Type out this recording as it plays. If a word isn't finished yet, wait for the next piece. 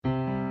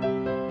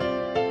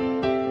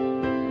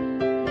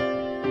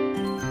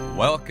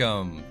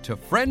Welcome to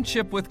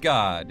Friendship with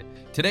God.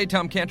 Today,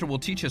 Tom Cantor will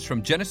teach us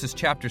from Genesis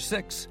chapter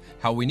 6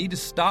 how we need to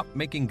stop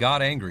making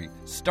God angry,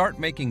 start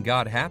making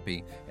God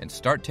happy, and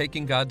start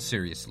taking God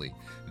seriously.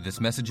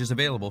 This message is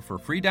available for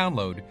free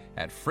download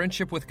at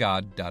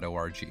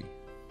friendshipwithgod.org.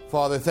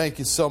 Father, thank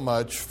you so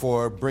much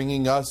for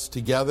bringing us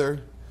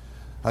together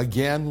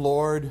again,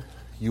 Lord.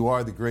 You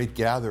are the great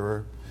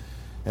gatherer.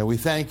 And we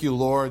thank you,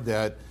 Lord,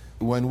 that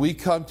when we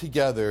come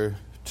together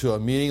to a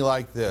meeting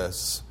like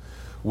this,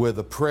 with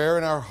a prayer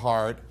in our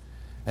heart,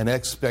 an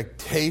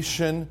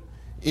expectation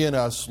in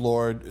us,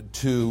 Lord,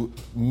 to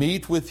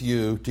meet with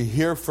you, to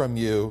hear from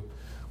you,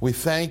 we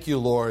thank you,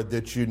 Lord,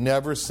 that you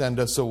never send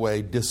us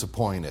away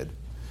disappointed.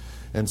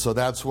 And so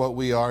that's what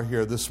we are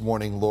here this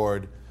morning,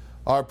 Lord.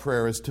 Our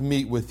prayer is to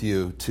meet with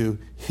you, to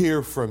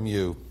hear from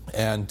you,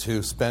 and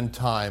to spend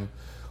time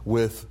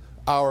with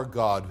our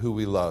God who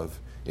we love.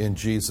 In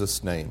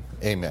Jesus' name,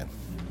 amen.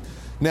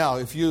 Now,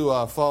 if you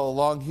follow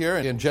along here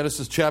in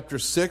Genesis chapter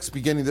 6,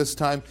 beginning this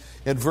time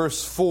in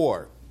verse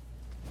 4,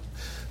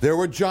 there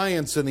were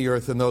giants in the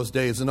earth in those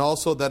days, and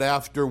also that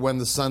after, when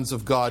the sons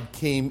of God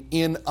came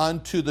in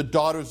unto the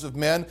daughters of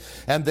men,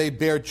 and they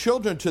bare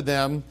children to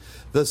them,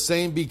 the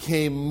same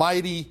became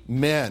mighty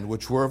men,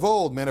 which were of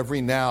old, men of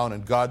renown.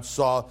 And God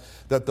saw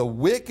that the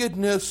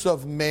wickedness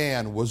of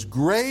man was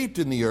great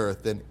in the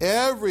earth, and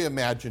every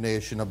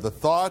imagination of the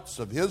thoughts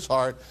of his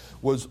heart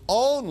was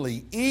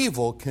only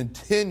evil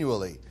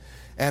continually.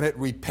 And it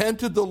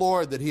repented the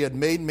Lord that he had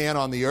made man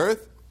on the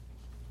earth,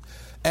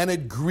 and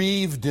it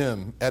grieved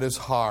him at his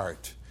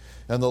heart.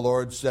 And the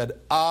Lord said,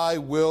 I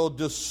will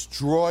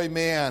destroy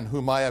man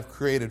whom I have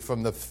created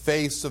from the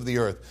face of the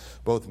earth,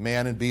 both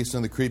man and beast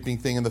and the creeping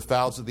thing and the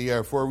fowls of the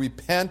air. For it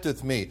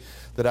repenteth me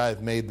that I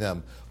have made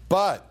them.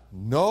 But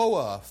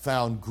Noah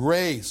found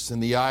grace in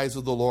the eyes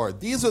of the Lord.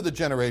 These are the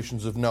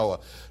generations of Noah.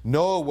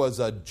 Noah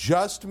was a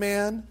just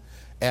man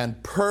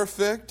and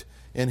perfect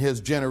in his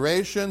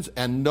generations,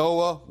 and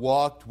Noah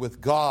walked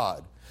with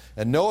God.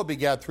 And Noah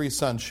begat 3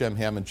 sons, Shem,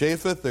 Ham, and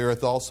Japheth. The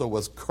earth also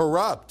was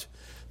corrupt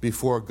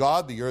before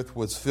God. The earth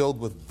was filled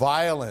with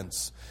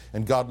violence.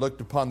 And God looked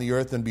upon the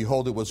earth, and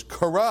behold, it was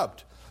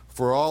corrupt,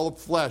 for all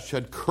flesh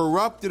had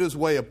corrupted his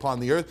way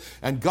upon the earth.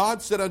 And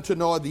God said unto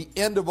Noah, the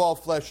end of all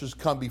flesh is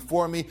come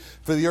before me,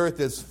 for the earth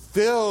is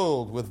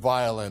filled with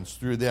violence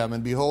through them.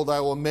 And behold,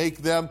 I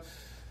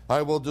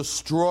will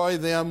destroy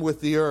them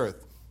with the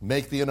earth.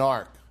 Make thee an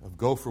ark of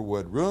gopher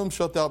wood. Room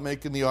shalt thou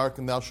make in the ark,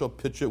 and thou shalt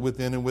pitch it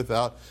within and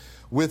without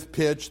with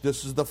pitch.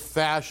 This is the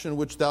fashion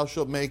which thou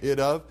shalt make it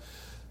of.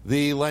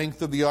 The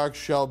length of the ark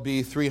shall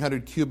be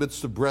 300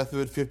 cubits, the breadth of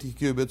it 50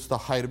 cubits, the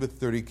height of it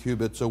 30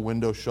 cubits. A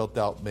window shalt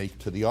thou make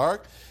to the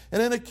ark, and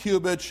in a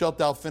cubit shalt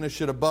thou finish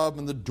it above,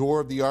 and the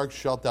door of the ark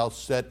shalt thou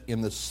set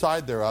in the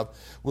side thereof.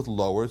 With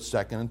lower,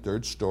 second, and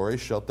third story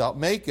shalt thou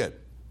make it.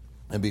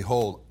 And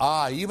behold,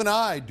 I, even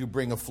I, do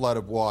bring a flood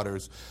of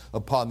waters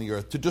upon the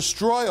earth, to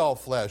destroy all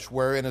flesh,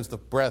 wherein is the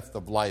breath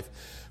of life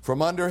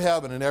from under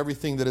heaven, and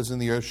everything that is in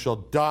the earth shall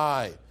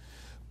die.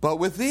 But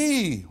with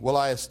thee will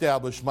I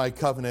establish my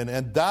covenant,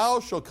 and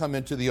thou shalt come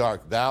into the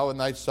ark, thou and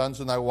thy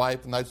sons and thy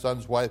wife and thy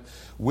son's wife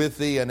with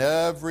thee, and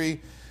every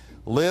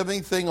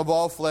living thing of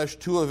all flesh,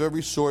 2 of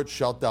every sort,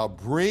 shalt thou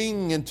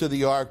bring into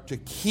the ark to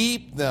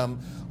keep them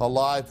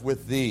alive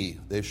with thee.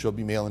 They shall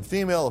be male and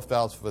female, of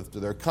fowls after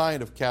their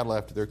kind, of cattle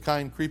after their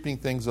kind, creeping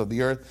things of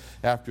the earth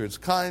after its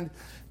kind.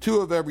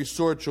 2 of every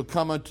sort shall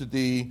come unto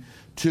thee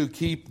to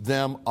keep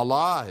them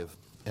alive.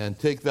 And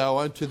take thou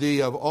unto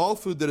thee of all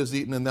food that is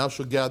eaten, and thou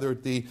shalt gather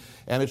it thee,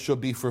 and it shall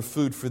be for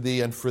food for thee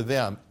and for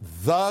them.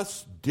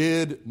 Thus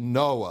did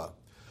Noah,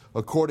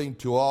 according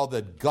to all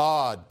that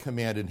God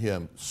commanded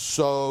him,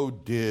 so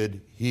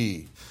did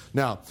he.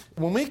 Now,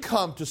 when we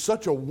come to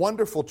such a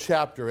wonderful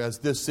chapter as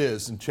this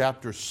is, in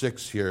chapter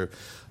 6 here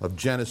of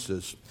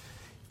Genesis,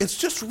 it's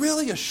just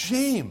really a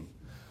shame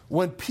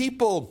when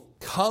people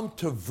come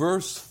to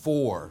verse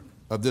 4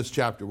 of this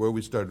chapter where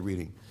we started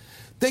reading.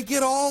 They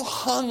get all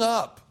hung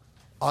up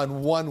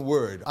on one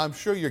word. I'm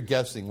sure you're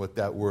guessing what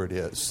that word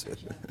is.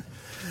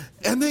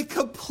 And they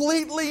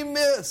completely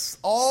miss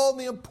all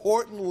the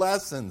important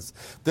lessons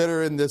that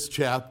are in this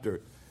chapter.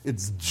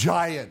 It's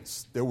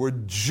giants. There were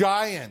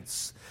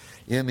giants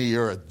in the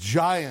earth.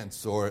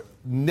 Giants, or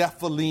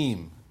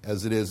Nephilim,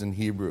 as it is in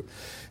Hebrew.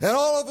 And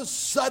all of a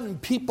sudden,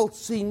 people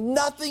see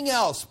nothing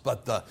else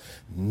but the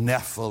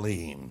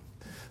Nephilim.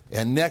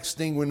 And next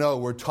thing we know,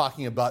 we're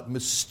talking about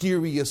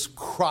mysterious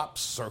crop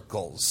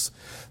circles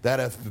that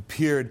have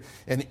appeared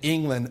in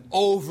England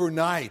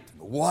overnight.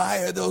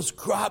 Why are those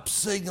crop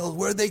circles?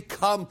 Where they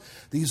come?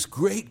 These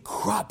great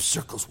crop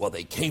circles. Well,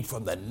 they came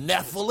from the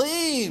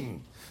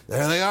Nephilim.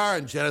 There they are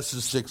in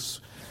Genesis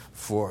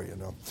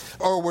 6:4,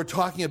 Or we're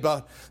talking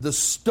about the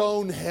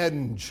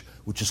Stonehenge,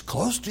 which is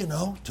close,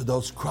 to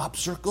those crop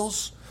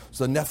circles.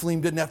 So the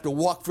Nephilim didn't have to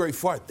walk very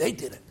far. They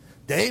did it.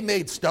 They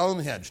made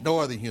Stonehenge. No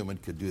other human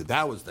could do it.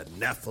 That was the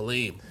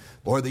Nephilim.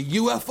 Or the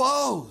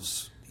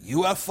UFOs.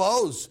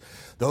 UFOs.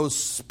 Those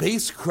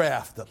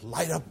spacecraft that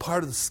light up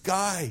part of the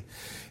sky.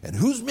 And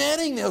who's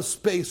manning those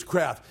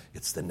spacecraft?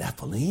 It's the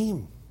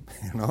Nephilim.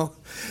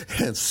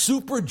 and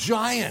super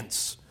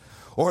giants,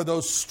 or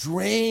those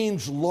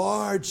strange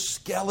large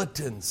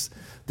skeletons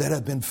that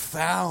have been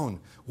found.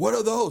 What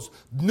are those?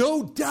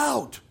 No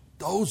doubt,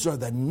 those are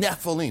the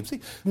Nephilim.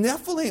 See,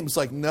 Nephilim is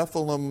like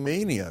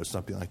Nephilimania or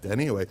something like that.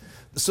 Anyway,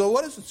 so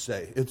what does it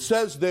say? It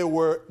says there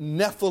were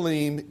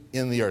Nephilim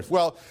in the earth.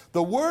 Well,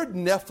 the word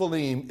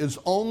Nephilim is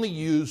only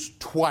used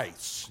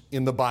twice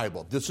in the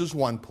Bible. This is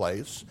one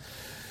place.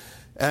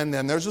 And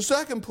then there's a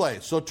second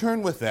place. So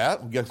turn with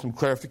that. We'll get some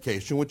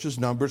clarification, which is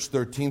Numbers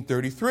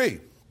 13:33.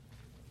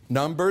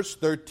 Numbers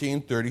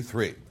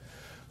 13:33.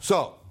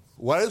 So,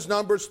 what is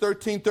Numbers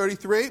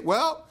 13:33?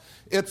 Well,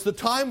 it's the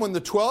time when the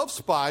 12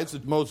 spies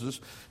that Moses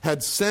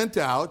had sent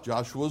out,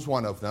 Joshua was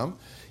one of them,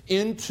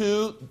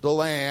 into the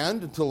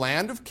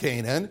land of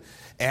Canaan,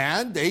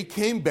 and they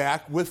came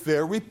back with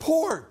their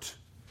report.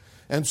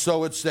 And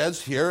so it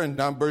says here in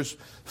Numbers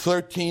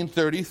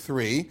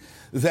 13:33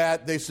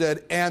 that they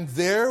said, and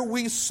there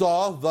we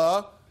saw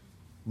the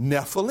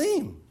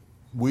Nephilim.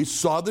 We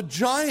saw the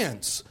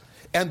giants.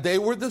 And they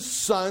were the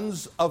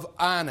sons of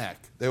Anak.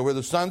 They were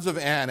the sons of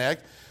Anak,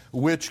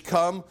 which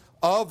come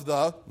of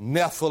the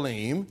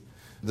Nephilim,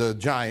 the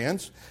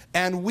giants.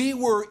 And we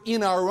were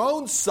in our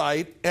own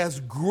sight as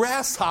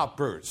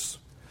grasshoppers.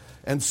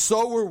 And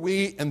so were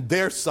we in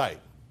their sight.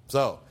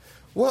 So,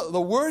 well, the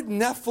word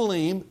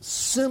Nephilim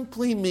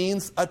simply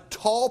means a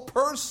tall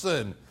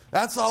person.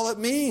 That's all it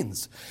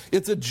means.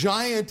 It's a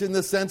giant in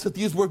the sense that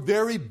these were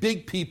very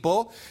big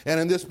people. And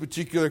in this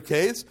particular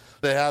case,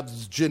 they have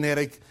this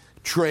genetic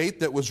trait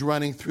that was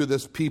running through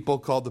this people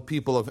called the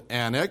people of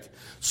Anak.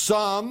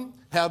 Some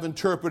have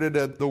interpreted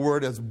the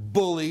word as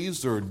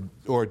bullies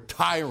or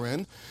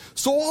tyrant.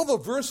 So all the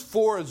verse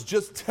 4 is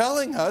just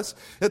telling us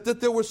that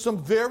there were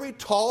some very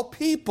tall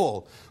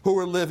people who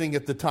were living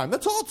at the time.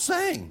 That's all it's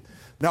saying.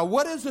 Now,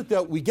 what is it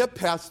that we get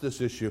past this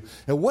issue?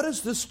 And what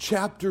is this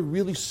chapter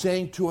really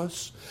saying to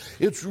us?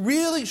 It's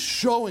really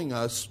showing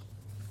us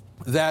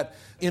that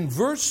in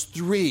verse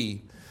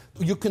 3,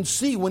 you can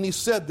see when he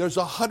said there's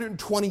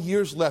 120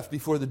 years left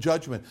before the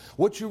judgment.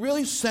 What you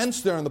really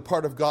sense there on the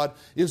part of God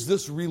is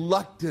this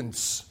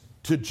reluctance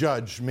to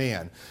judge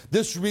man.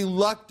 This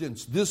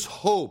reluctance, this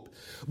hope.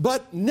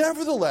 But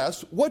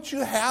nevertheless, what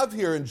you have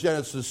here in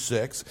Genesis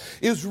 6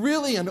 is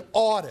really an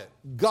audit.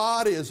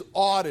 God is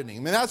auditing. I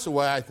mean, that's the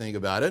way I think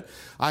about it.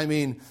 I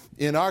mean,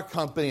 in our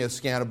company at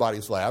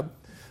Scantibodies Lab,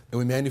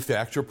 we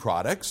manufacture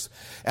products,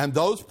 and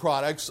those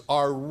products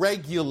are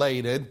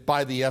regulated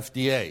by the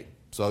FDA.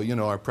 So,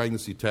 our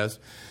pregnancy test,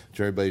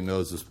 which everybody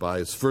knows this by,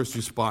 its first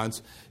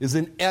response, is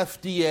an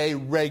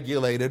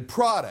FDA-regulated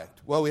product.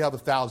 Well, we have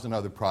 1,000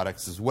 other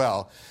products as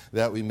well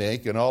that we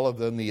make, and all of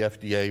them the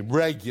FDA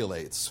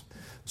regulates.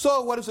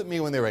 So what does it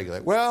mean when they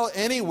regulate? Well,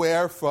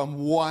 anywhere from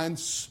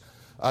once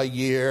a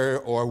year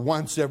or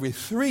once every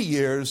 3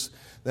 years,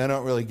 they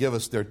don't really give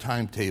us their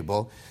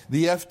timetable.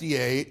 The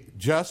FDA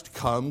just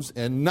comes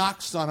and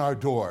knocks on our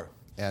door.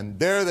 And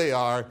there they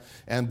are,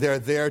 and they're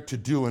there to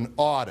do an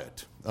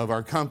audit of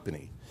our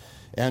company.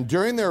 And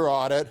during their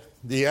audit,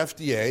 the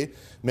FDA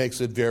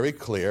makes it very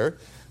clear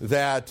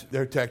that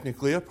they're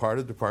technically a part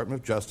of the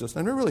Department of Justice.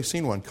 I've never really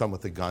seen one come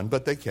with a gun,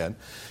 but they can.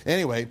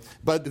 Anyway,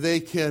 but they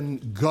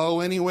can go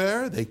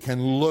anywhere. They can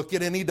look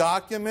at any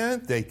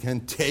document. They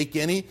can take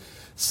any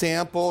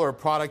sample or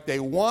product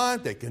they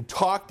want. They can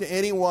talk to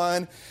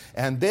anyone.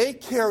 And they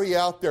carry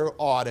out their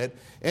audit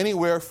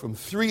anywhere from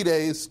 3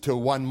 days to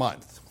 1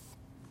 month.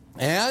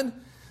 And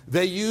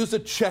they use a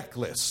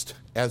checklist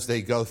as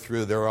they go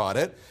through their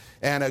audit.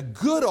 And a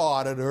good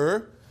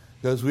auditor,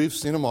 because we've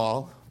seen them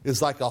all,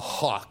 is like a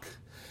hawk.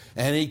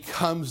 And he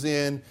comes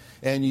in,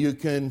 and you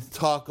can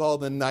talk all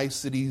the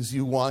niceties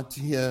you want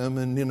to him.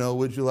 And,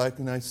 would you like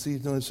a nice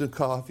seat, some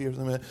coffee or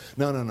something?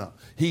 No.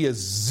 He is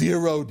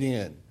zeroed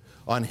in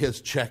on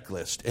his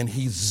checklist. And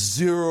he's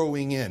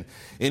zeroing in.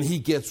 And he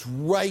gets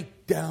right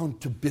down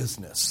to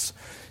business.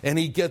 And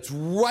he gets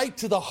right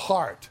to the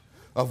heart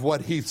of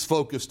what he's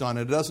focused on.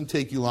 It doesn't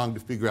take you long to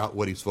figure out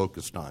what he's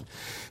focused on.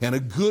 And a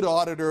good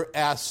auditor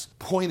asks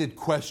pointed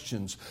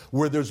questions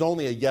where there's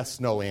only a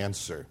yes-no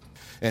answer.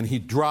 And he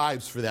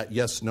drives for that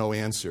yes-no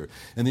answer.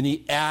 And then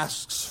he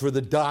asks for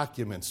the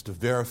documents to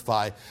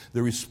verify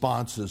the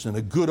responses. And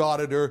a good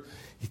auditor,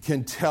 he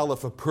can tell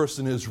if a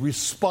person is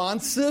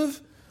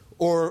responsive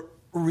or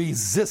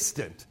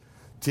resistant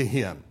to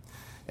him.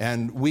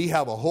 And we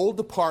have a whole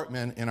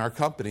department in our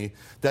company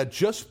that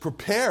just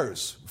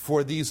prepares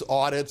for these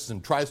audits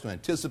and tries to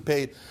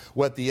anticipate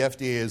what the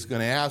FDA is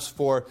going to ask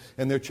for.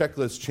 And their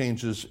checklist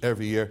changes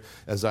every year,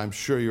 as I'm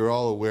sure you're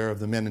all aware of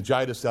the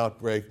meningitis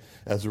outbreak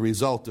as a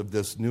result of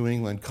this New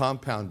England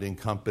compounding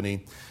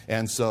company.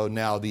 And so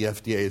now the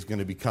FDA is going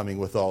to be coming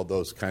with all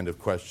those kind of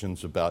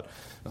questions about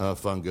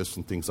fungus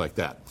and things like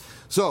that.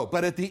 So,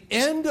 but at the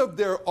end of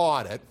their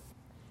audit,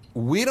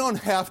 we don't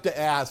have to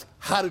ask,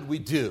 how did we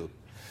do?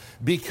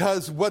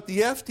 Because what the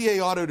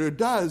FDA auditor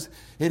does,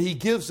 and he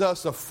gives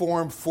us a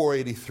Form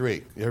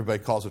 483.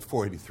 Everybody calls it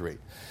 483.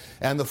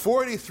 And the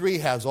 483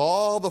 has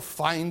all the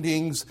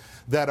findings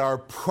that are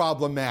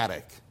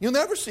problematic. You'll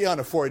never see on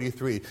a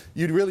 483,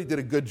 you really did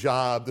a good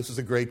job, this is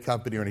a great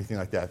company or anything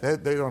like that.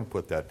 They don't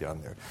put that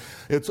down there.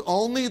 It's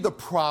only the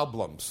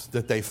problems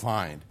that they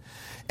find.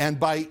 And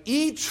by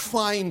each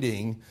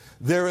finding,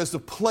 there is a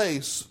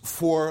place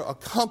for a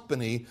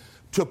company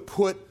to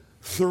put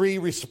 3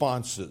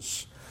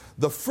 responses.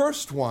 The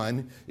first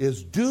one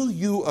is, do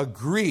you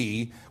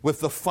agree with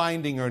the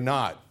finding or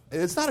not?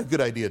 It's not a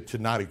good idea to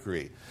not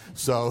agree.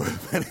 So,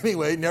 but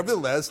anyway,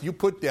 nevertheless, you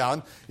put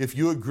down if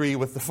you agree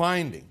with the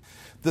finding.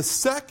 The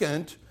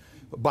second,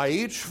 by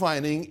each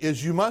finding,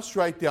 is you must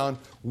write down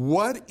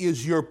what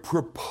is your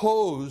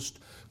proposed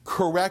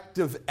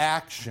corrective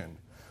action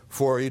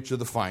for each of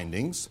the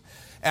findings.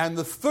 And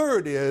the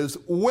third is,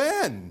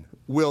 when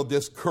will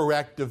this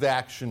corrective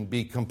action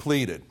be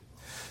completed?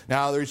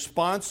 Now, the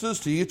responses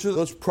to each of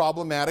those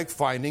problematic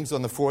findings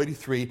on the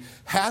 483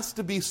 has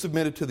to be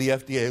submitted to the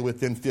FDA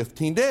within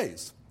 15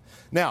 days.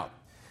 Now,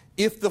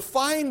 if the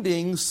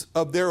findings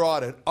of their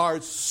audit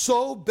are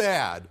so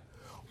bad,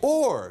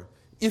 or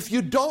if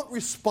you don't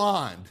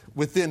respond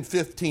within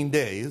 15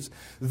 days,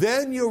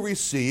 then you'll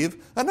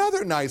receive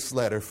another nice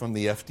letter from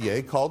the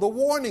FDA called a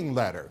warning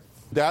letter.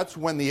 That's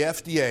when the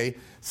FDA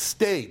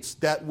states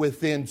that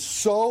within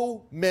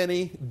so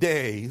many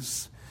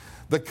days,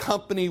 the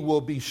company will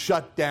be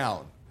shut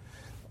down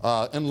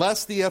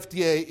unless the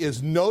FDA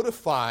is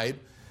notified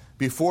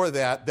before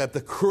that the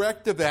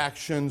corrective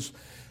actions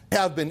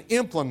have been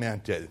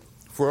implemented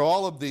for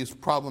all of these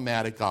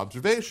problematic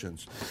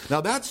observations.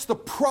 Now, that's the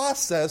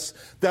process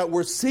that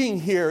we're seeing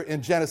here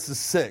in Genesis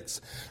 6.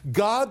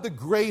 God, the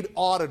great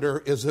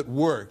auditor, is at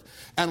work.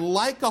 And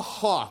like a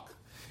hawk,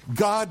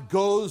 God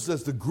goes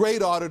as the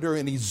great auditor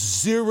and he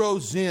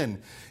zeroes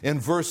in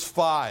verse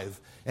 5.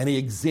 And he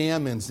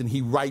examines and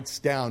he writes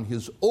down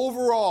his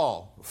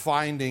overall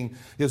finding,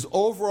 his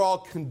overall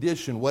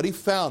condition, what he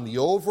found, the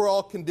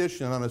overall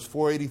condition on his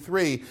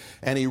 483.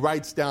 And he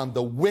writes down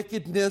the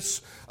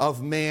wickedness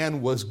of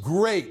man was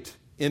great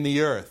in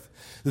the earth.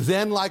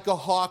 Then, like a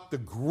hawk, the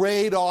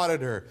great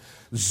auditor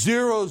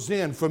zeroes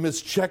in from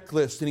his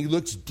checklist and he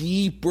looks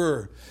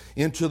deeper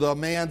into the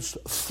man's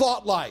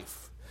thought life.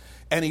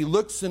 And he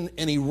looks and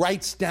he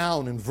writes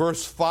down in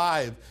verse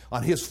 5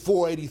 on his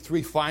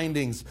 483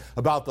 findings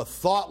about the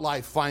thought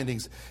life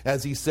findings,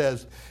 as he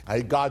says,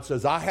 God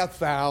says, I have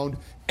found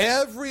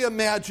every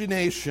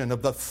imagination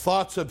of the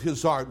thoughts of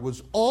his heart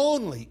was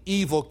only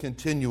evil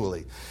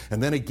continually.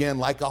 And then again,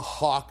 like a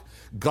hawk,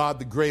 God,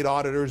 the great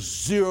auditor,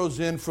 zeroes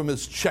in from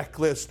his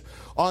checklist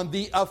on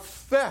the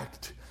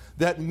effect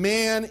that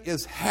man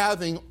is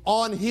having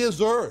on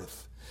his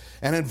earth.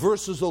 And in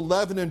verses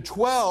 11 and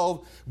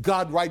 12,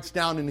 God writes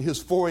down in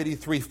his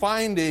 483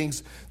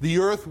 findings, the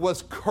earth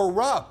was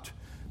corrupt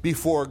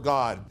before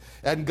God.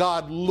 And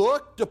God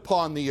looked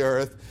upon the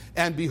earth,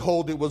 and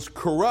behold, it was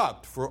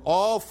corrupt, for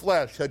all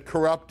flesh had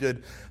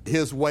corrupted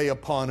his way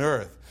upon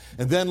earth.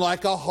 And then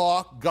like a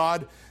hawk,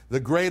 God, the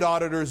great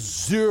auditor,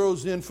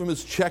 zeroes in from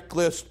his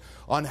checklist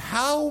on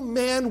how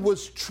man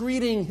was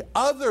treating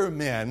other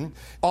men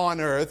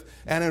on earth.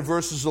 And in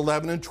verses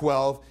 11 and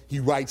 12, he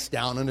writes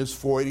down in his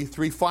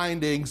 483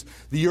 findings,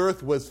 the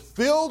earth was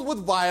filled with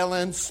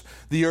violence.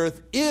 The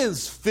earth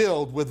is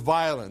filled with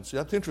violence.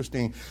 That's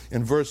interesting.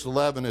 In verse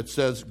 11, it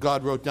says,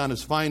 God wrote down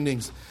his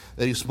findings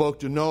that he spoke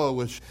to Noah,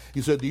 which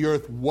he said the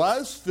earth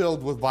was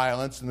filled with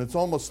violence. And it's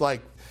almost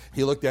like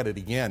he looked at it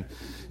again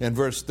in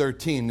verse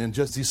 13, and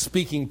just he's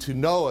speaking to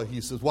Noah, he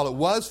says, well, it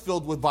was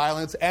filled with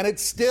violence, and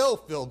it's still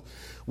filled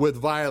with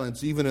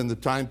violence, even in the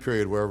time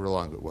period, wherever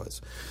long it was.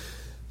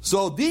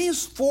 So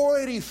these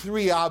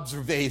 483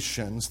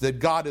 observations that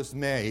God has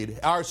made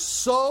are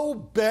so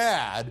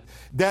bad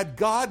that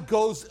God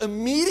goes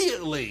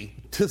immediately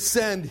to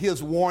send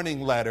his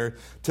warning letter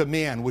to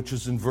man, which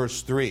is in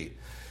verse 3.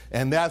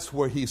 And that's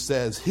where he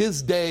says,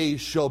 his days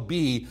shall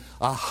be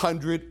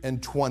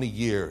 120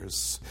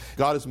 years.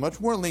 God is much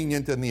more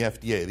lenient than the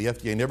FDA. The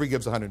FDA never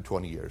gives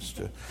 120 years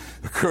to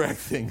correct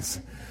things.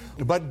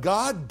 But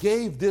God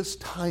gave this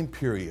time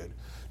period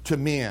to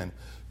man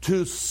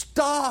to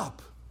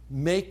stop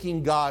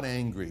making God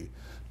angry,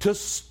 to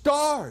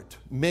start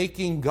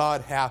making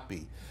God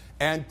happy,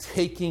 and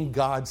taking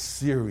God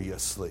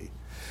seriously.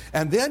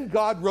 And then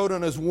God wrote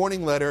on his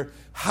warning letter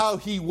how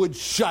he would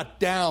shut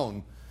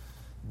down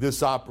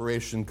this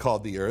operation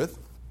called the earth.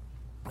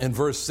 In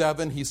verse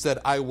 7, he said,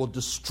 I will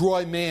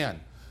destroy man,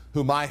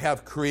 whom I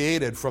have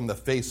created from the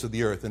face of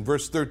the earth. In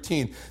verse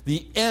 13,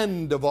 the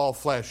end of all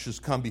flesh has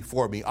come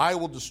before me. I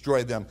will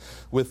destroy them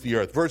with the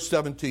earth. Verse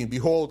 17,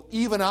 behold,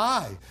 even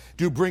I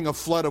do bring a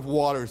flood of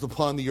waters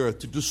upon the earth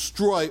to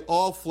destroy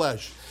all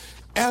flesh.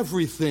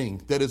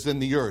 Everything that is in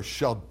the earth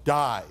shall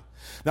die.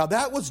 Now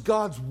that was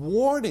God's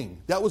warning.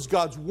 That was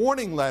God's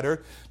warning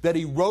letter that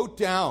he wrote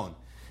down.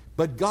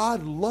 But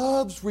God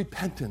loves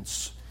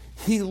repentance.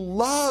 He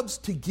loves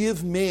to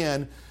give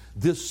man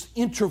this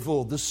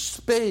interval, this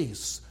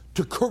space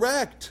to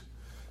correct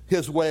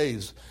his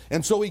ways.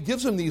 And so he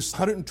gives them these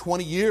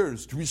 120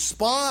 years to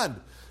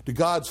respond to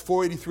God's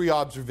 483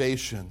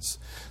 observations.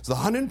 So the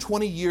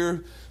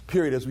 120-year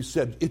period, as we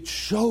said, it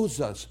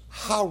shows us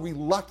how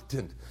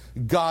reluctant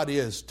God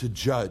is to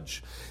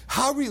judge,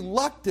 how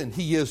reluctant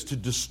he is to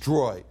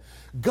destroy.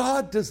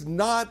 God does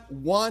not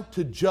want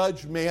to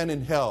judge man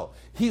in hell.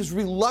 He's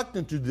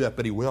reluctant to do that,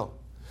 but he will.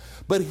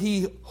 But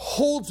he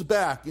holds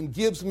back and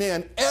gives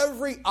man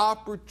every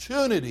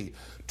opportunity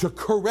to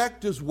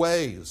correct his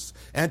ways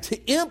and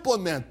to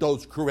implement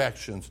those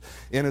corrections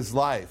in his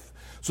life.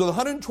 So the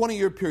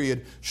 120-year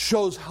period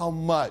shows how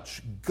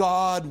much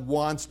God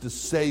wants to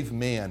save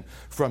man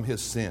from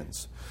his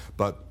sins.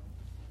 But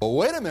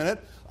wait a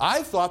minute,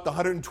 I thought the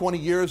 120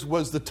 years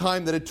was the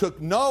time that it took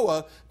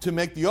Noah to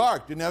make the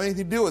ark. Didn't have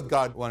anything to do with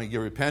God wanting to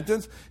give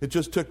repentance. It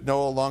just took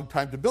Noah a long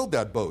time to build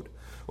that boat.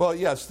 Well,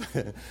 yes,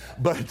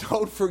 but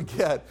don't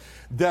forget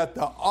that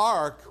the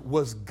ark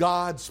was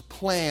God's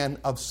plan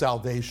of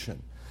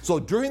salvation. So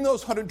during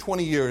those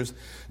 120 years,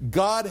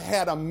 God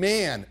had a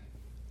man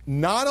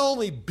not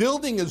only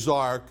building his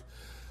ark,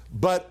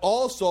 but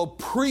also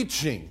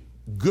preaching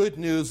good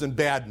news and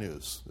bad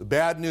news. The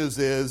bad news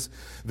is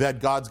that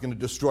God's going to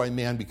destroy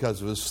man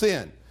because of his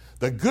sin.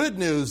 The good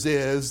news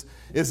is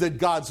that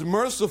God's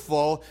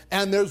merciful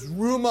and there's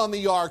room on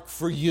the ark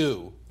for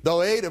you.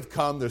 Though 8 have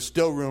come, there's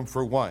still room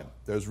for 1.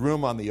 There's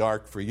room on the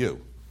ark for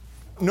you.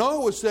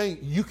 Noah was saying,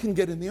 you can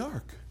get in the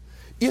ark.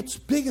 It's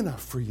big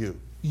enough for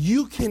you.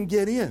 You can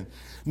get in.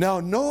 Now,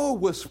 Noah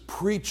was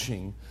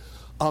preaching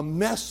a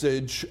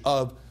message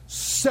of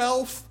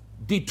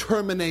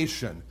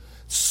self-determination.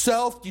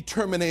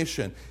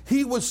 Self-determination.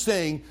 He was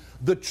saying,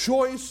 the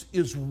choice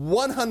is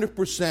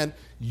 100%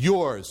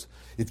 yours.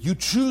 If you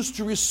choose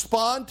to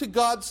respond to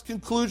God's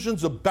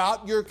conclusions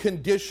about your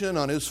condition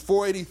on his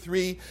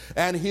 483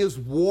 and his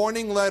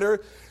warning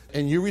letter,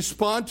 and you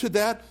respond to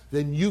that,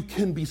 then you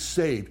can be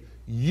saved.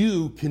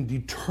 You can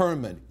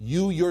determine,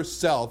 you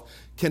yourself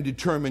can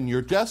determine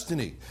your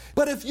destiny.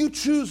 But if you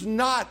choose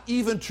not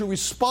even to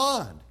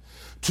respond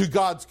to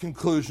God's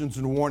conclusions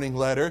and warning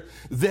letter,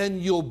 then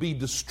you'll be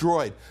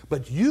destroyed.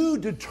 But you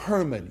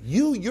determine,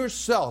 you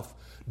yourself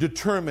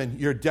determine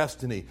your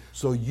destiny.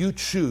 So you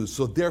choose.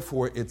 So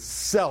therefore, it's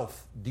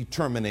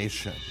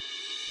self-determination.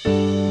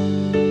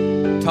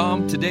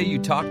 Tom, today you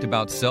talked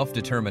about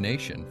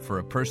self-determination for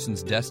a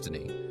person's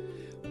destiny.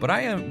 But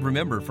I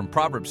remember from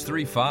Proverbs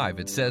 3:5,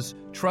 it says,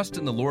 "Trust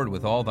in the Lord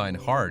with all thine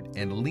heart,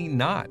 and lean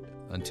not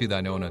unto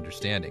thine own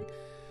understanding."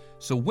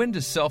 So when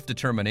does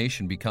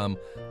self-determination become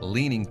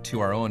leaning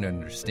to our own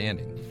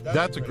understanding?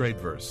 That's a great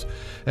verse.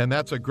 And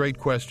that's a great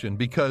question,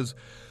 because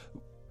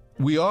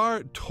we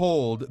are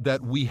told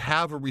that we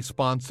have a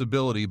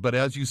responsibility, but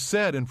as you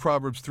said in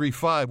Proverbs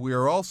 3:5, we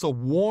are also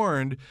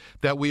warned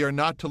that we are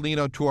not to lean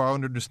unto our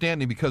own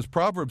understanding, because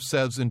Proverbs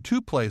says in 2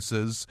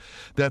 places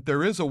that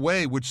there is a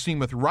way which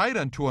seemeth right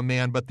unto a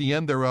man, but the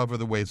end thereof are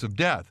the ways of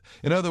death.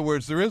 In other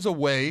words, there is a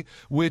way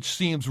which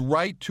seems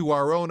right to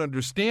our own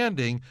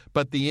understanding,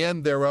 but the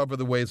end thereof are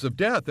the ways of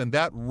death. And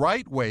that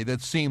right way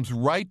that seems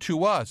right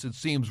to us, it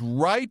seems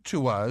right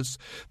to us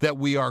that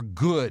we are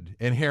good,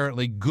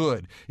 inherently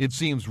good. It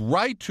seems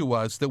right to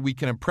us that we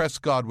can impress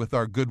God with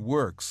our good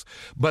works.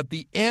 But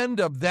the end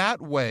of that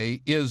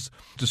way is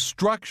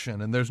destruction,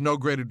 and there's no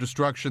greater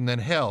destruction than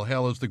hell.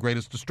 Hell is the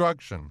greatest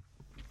destruction.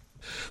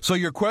 So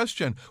your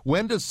question,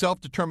 when does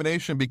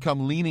self-determination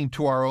become leaning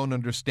to our own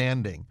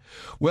understanding?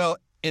 Well,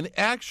 in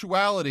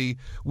actuality,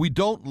 we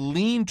don't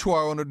lean to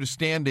our own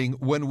understanding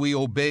when we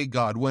obey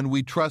God, when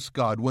we trust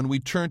God, when we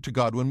turn to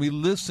God, when we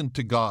listen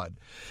to God.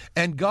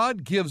 And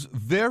God gives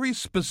very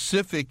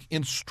specific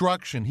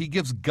instruction. He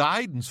gives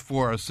guidance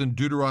for us in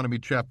Deuteronomy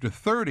chapter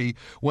 30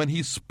 when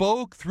he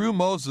spoke through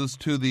Moses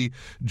to the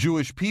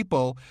Jewish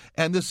people.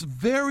 And this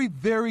very,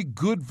 very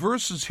good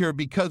verses here,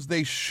 because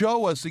they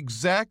show us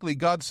exactly,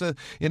 God said,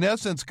 in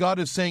essence, God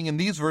is saying in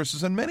these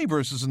verses and many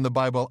verses in the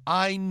Bible,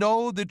 I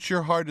know that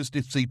your heart is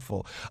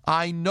deceitful.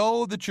 I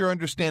know that your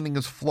understanding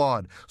is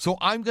flawed. So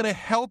I'm going to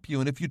help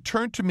you. And if you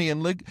turn to me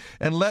and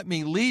let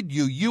me lead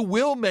you, you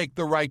will make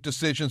the right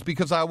decisions,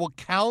 because I will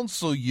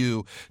counsel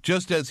you,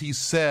 just as he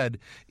said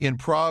in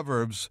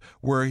Proverbs,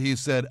 where he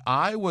said,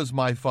 I was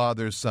my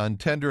father's son,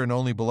 tender and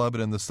only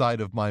beloved in the sight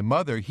of my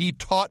mother. He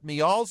taught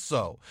me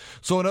also.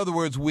 So in other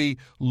words, we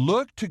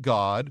look to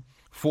God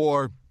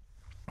for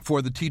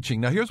the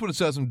teaching. Now, here's what it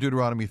says in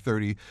Deuteronomy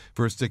 30,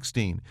 verse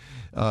 16.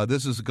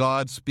 This is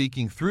God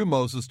speaking through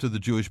Moses to the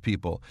Jewish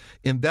people.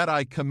 In that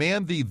I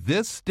command thee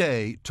this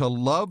day to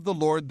love the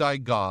Lord thy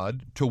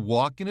God, to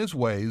walk in his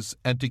ways,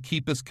 and to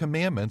keep his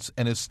commandments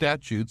and his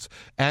statutes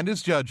and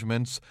his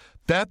judgments,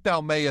 that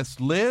thou mayest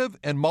live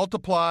and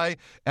multiply,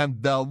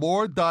 and the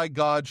Lord thy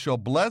God shall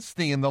bless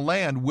thee in the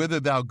land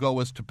whither thou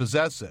goest to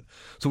possess it.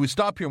 So we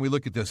stop here and we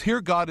look at this. Here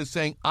God is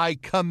saying, I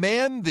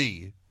command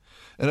thee.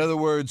 In other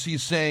words,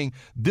 he's saying,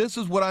 this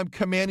is what I'm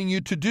commanding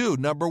you to do.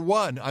 Number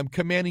one, I'm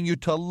commanding you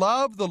to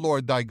love the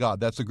Lord thy God.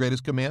 That's the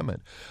greatest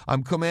commandment.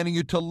 I'm commanding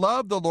you to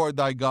love the Lord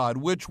thy God,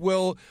 which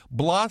will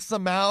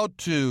blossom out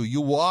to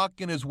you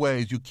walk in his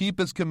ways, you keep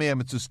his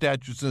commandments, his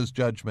statutes, and his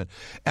judgment.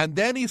 And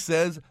then he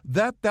says,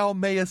 that thou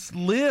mayest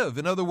live.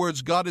 In other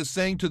words, God is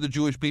saying to the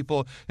Jewish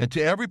people and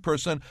to every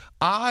person,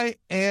 I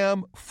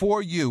am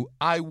for you.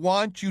 I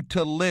want you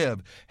to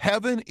live.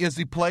 Heaven is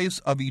a place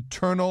of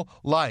eternal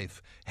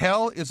life.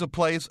 Hell is a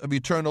place of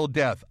eternal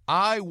death.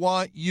 I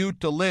want you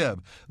to live,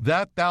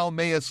 that thou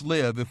mayest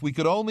live. If we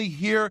could only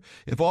hear,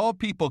 if all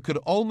people could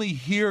only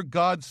hear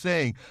God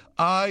saying,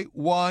 I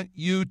want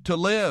you to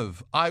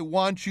live. I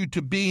want you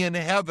to be in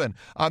heaven.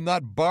 I'm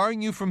not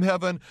barring you from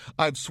heaven.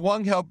 I've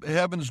swung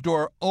heaven's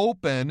door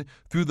open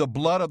through the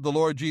blood of the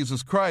Lord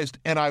Jesus Christ,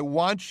 and I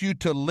want you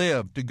to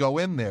live, to go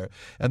in there.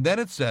 And then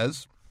it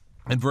says,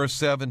 in verse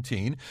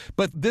 17,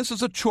 but this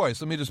is a choice.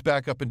 Let me just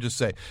back up and just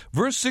say,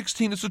 verse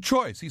 16 is a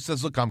choice. He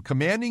says, look, I'm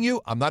commanding you.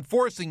 I'm not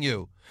forcing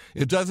you.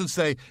 It doesn't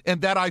say,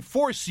 and that I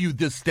force you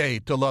this day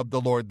to love the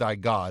Lord thy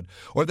God,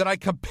 or that I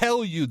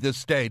compel you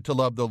this day to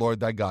love the Lord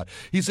thy God.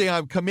 He's saying,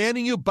 I'm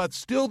commanding you, but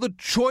still the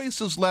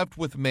choice is left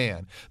with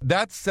man.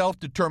 That's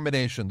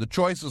self-determination. The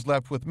choice is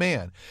left with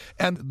man.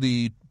 And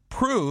the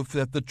proof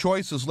that the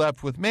choice is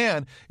left with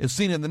man is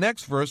seen in the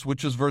next verse,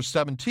 which is verse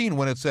 17,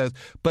 when it says,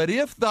 but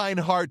if thine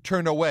heart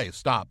turn away.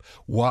 Stop.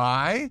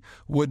 Why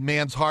would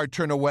man's heart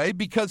turn away?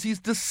 Because he's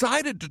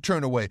decided to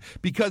turn away.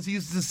 Because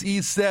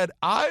he's said,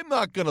 I'm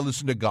not going to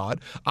listen to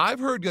God. I've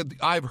heard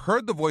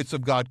the voice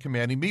of God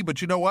commanding me,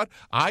 but you know what?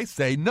 I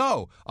say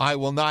no. I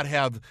will not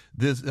have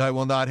this. I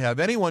will not have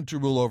anyone to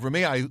rule over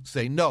me. I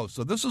say no.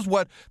 So this is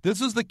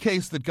the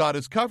case that God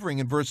is covering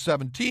in verse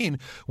 17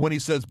 when he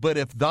says, but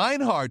if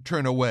thine heart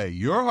turn away,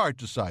 your heart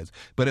decides.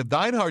 But if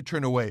thine heart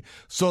turn away,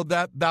 so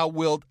that thou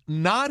wilt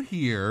not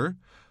hear,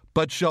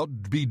 but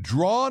shalt be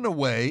drawn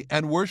away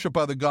and worship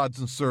other gods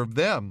and serve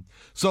them.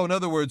 So in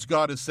other words,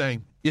 God is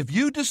saying, if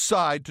you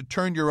decide to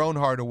turn your own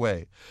heart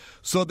away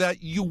so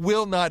that you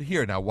will not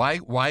hear. Now,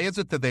 why is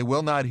it that they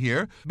will not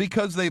hear?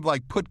 Because they've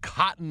put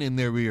cotton in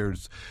their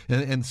ears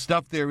and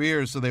stuffed their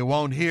ears so they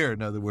won't hear,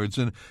 in other words.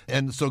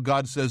 And so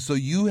God says, so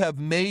you have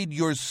made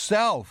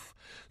yourself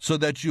so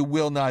that you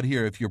will not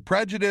hear. If you're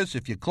prejudiced,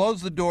 if you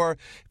close the door,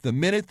 the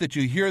minute that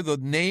you hear the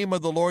name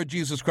of the Lord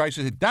Jesus Christ,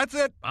 you say, that's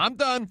it, I'm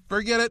done,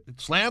 forget it,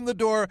 slam the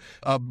door,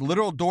 a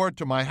literal door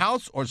to my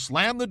house, or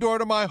slam the door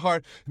to my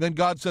heart, and then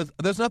God says,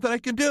 there's nothing I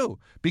can do,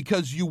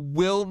 because you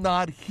will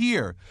not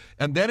hear.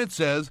 And then it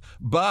says,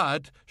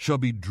 but shall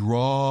be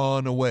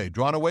drawn away.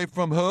 Drawn away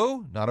from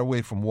who? Not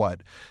away from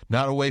what?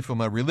 Not away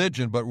from a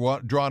religion,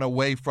 but drawn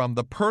away from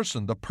the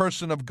person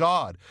of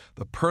God,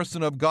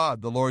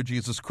 the Lord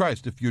Jesus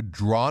Christ. If you're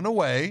drawn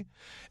away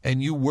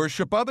and you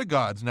worship other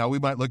gods. Now, we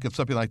might look at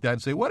something like that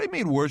and say, what do you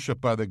mean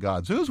worship other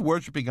gods? Who's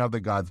worshiping other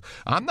gods?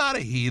 I'm not a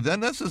heathen.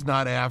 This is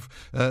not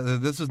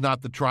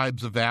the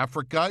tribes of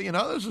Africa.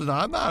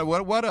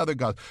 What other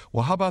gods?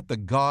 Well, how about the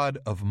God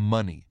of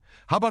money?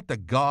 How about the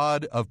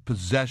God of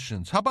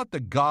possessions? How about the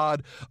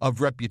God of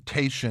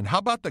reputation? How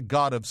about the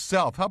God of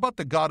self? How about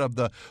the God of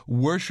the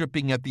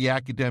worshiping at the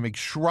academic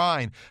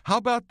shrine? How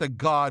about the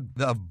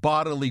God of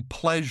bodily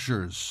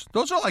pleasures?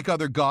 Those are like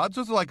other gods.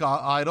 Those are like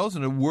idols,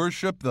 and you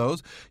worship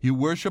those. You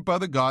worship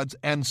other gods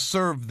and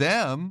serve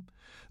them.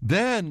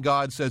 Then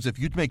God says, if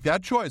you make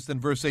that choice, then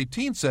verse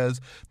 18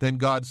 says, then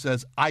God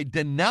says, I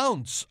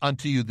denounce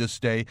unto you this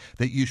day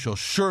that you shall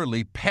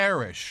surely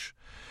perish.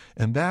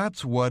 And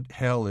that's what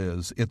hell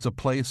is. It's a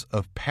place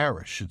of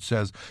perish. It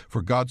says,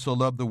 for God so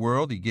loved the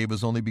world, he gave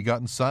his only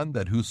begotten Son,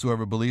 that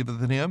whosoever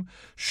believeth in him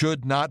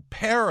should not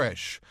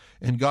perish.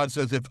 And God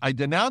says, if I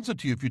denounce it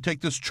to you, if you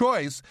take this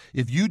choice,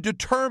 if you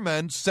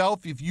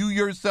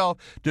yourself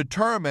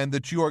determine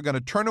that you are going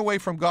to turn away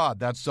from God,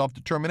 that's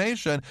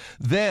self-determination,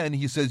 then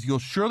he says, you'll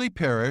surely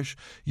perish.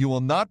 You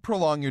will not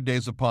prolong your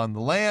days upon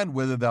the land,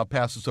 whither thou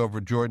passest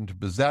over Jordan to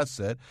possess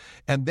it.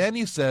 And then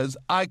he says,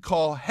 I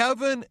call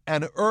heaven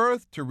and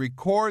earth to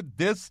record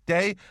this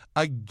day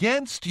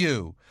against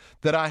you,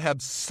 that I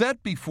have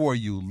set before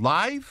you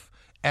life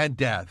and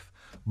death,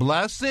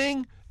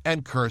 blessing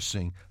and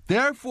cursing.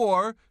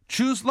 Therefore,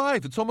 choose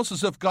life. It's almost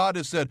as if God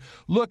has said,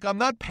 look, I'm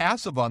not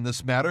passive on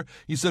this matter.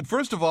 He said,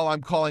 first of all,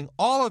 I'm calling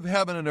all of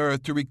heaven and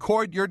earth to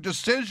record your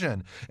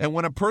decision. And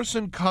when a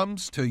person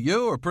comes to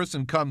you, or a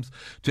person comes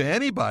to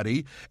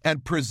anybody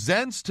and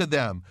presents to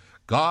them,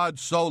 God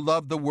so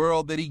loved the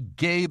world that he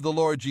gave the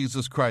Lord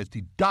Jesus Christ.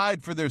 He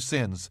died for their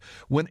sins.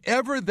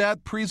 Whenever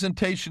that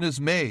presentation is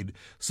made,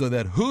 so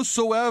that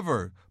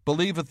whosoever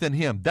believeth in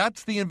him,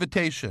 that's the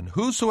invitation.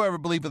 Whosoever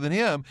believeth in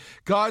him,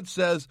 God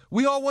says,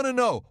 we all want to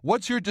know,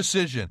 what's your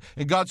decision?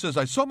 And God says,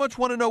 I so much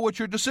want to know what's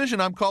your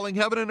decision, I'm calling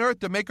heaven and earth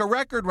to make a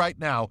record right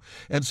now.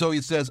 And so he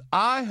says,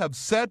 I have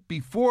set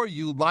before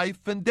you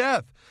life and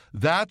death.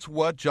 That's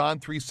what John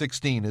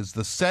 3:16 is,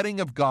 the setting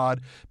of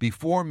God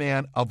before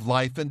man of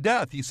life and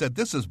death. He said,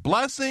 this is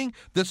blessing,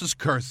 this is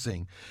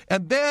cursing.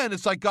 And then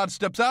it's like God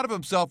steps out of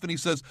himself and he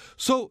says,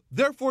 so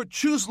therefore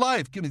choose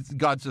life.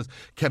 God says,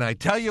 can I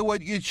tell you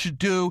what you should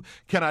do?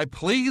 Can I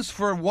please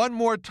for one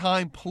more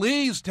time,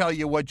 please tell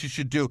you what you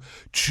should do?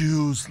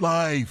 Choose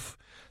life,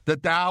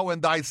 that thou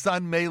and thy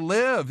son may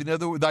live. In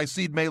other words, thy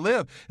seed may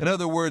live. In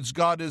other words,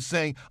 God is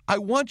saying, I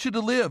want you to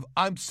live.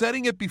 I'm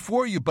setting it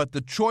before you, but the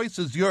choice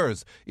is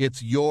yours.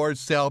 It's your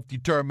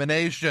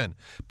self-determination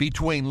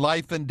between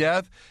life and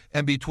death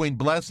and between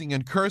blessing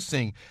and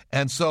cursing.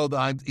 And so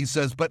he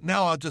says, but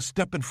now I'll just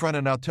step in front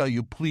and I'll tell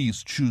you,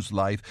 please choose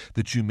life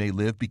that you may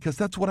live, because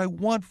that's what I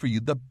want for you,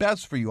 the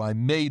best for you. I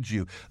made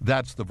you.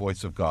 That's the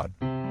voice of God.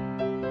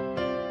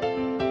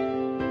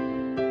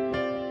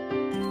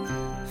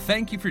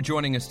 Thank you for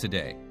joining us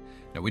today.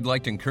 Now, we'd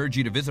like to encourage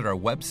you to visit our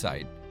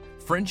website,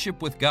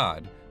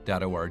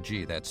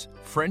 friendshipwithgod.org. That's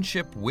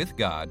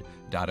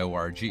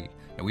friendshipwithgod.org.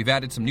 Now, we've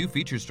added some new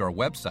features to our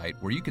website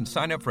where you can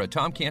sign up for a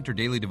Tom Cantor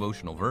Daily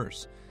Devotional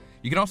Verse.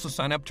 You can also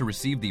sign up to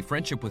receive the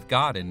Friendship with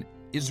God and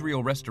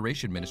Israel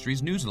Restoration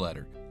Ministries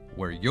newsletter,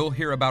 where you'll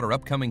hear about our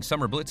upcoming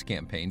Summer Blitz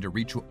campaign to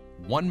reach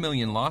 1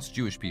 million lost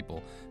Jewish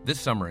people this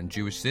summer in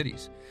Jewish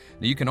cities.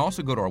 Now, you can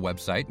also go to our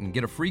website and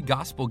get a free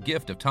gospel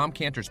gift of Tom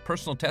Cantor's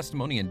personal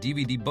testimony and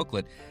DVD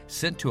booklet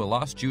sent to a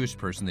lost Jewish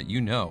person that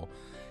you know,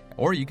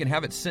 or you can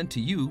have it sent to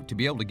you to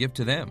be able to give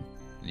to them.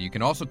 You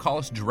can also call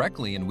us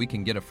directly and we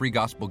can get a free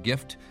gospel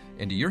gift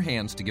into your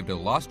hands to give to a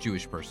lost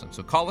Jewish person.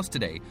 So call us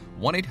today,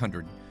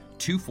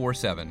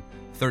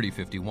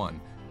 1-800-247-3051.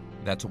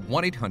 That's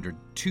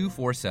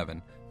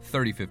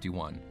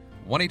 1-800-247-3051.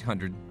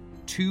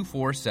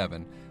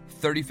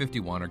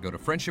 1-800-247-3051, or go to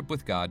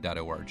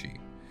friendshipwithgod.org.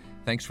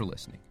 Thanks for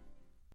listening.